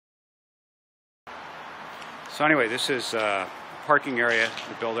So anyway, this is parking area of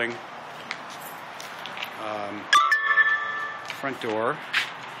the building. Front door.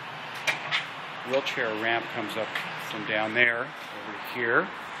 Wheelchair ramp comes up from down there over here.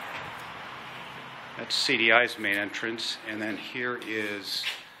 That's CDI's main entrance, and then here is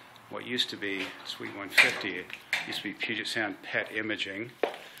what used to be Suite 150. It used to be Puget Sound Pet Imaging,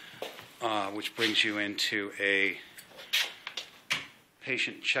 which brings you into a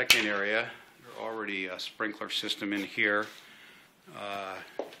patient check-in area. There's already a sprinkler system in here.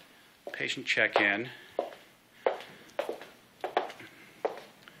 Patient check-in.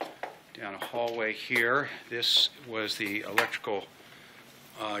 Down a hallway here. This was the electrical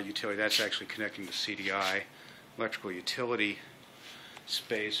utility. That's actually connecting to CDI. Electrical utility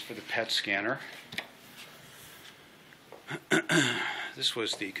space for the PET scanner. This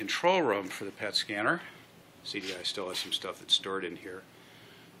was the control room for the PET scanner. CDI still has some stuff that's stored in here,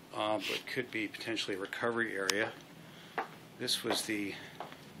 but could be potentially a recovery area. This was the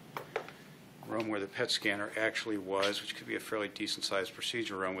room where the PET scanner actually was, which could be a fairly decent sized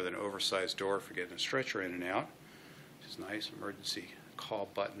procedure room with an oversized door for getting a stretcher in and out, which is nice. Emergency call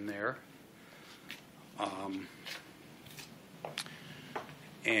button there.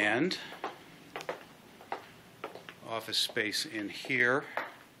 And office space in here,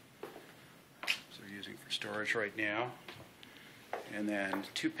 so we're using for storage right now. And then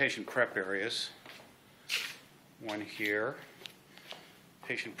two patient prep areas, one here,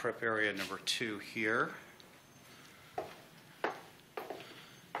 patient prep area number 2 here,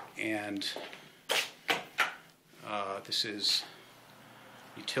 and this is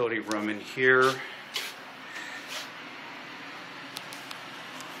utility room in here.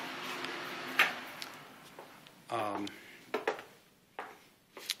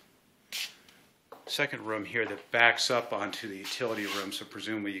 Second room here that backs up onto the utility room, so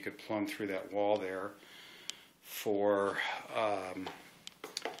presumably you could plumb through that wall there for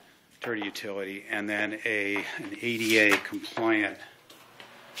dirty utility, and then an ADA compliant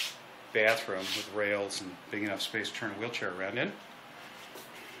bathroom with rails and big enough space to turn a wheelchair around in.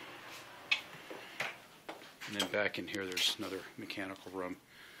 And then back in here there's another mechanical room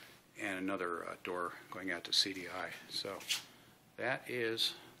and another door going out to CDI. So that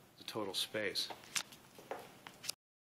is the total space.